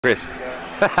Chris.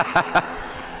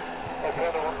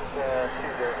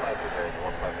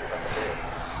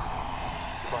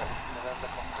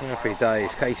 Happy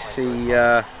days, Casey.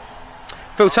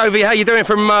 Phil Tovey, how you doing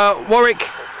from Warwick?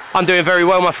 I'm doing very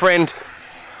well, my friend.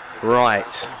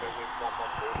 Right.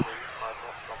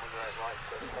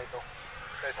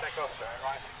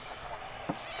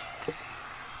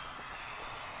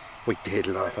 We did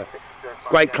love it.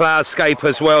 Great cloudscape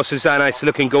as well, Susanna. It's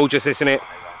looking gorgeous, isn't it?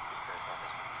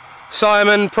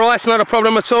 Simon Price, not a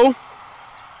problem at all.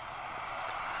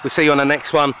 We'll see you on the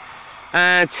next one.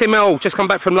 And Tim L, just come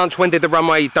back from lunch. When did the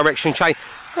runway direction change?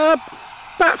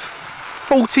 About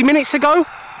 40 minutes ago.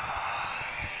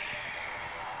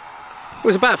 It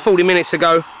was about 40 minutes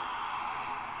ago.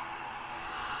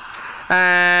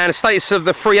 And the status of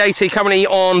the 380 currently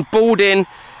on boarding.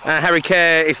 Harry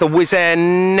Kerr is the Wizzair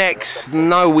next.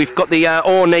 No, we've got the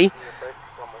Orney.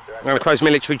 And a closed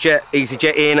military jet,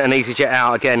 EasyJet in and EasyJet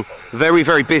out again. Very,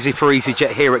 very busy for EasyJet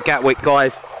here at Gatwick,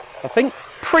 guys. I think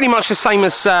pretty much the same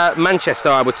as Manchester,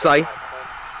 I would say.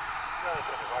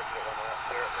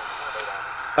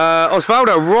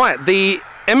 Osvaldo, right, the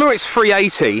Emirates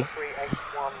 380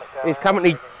 is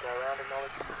currently...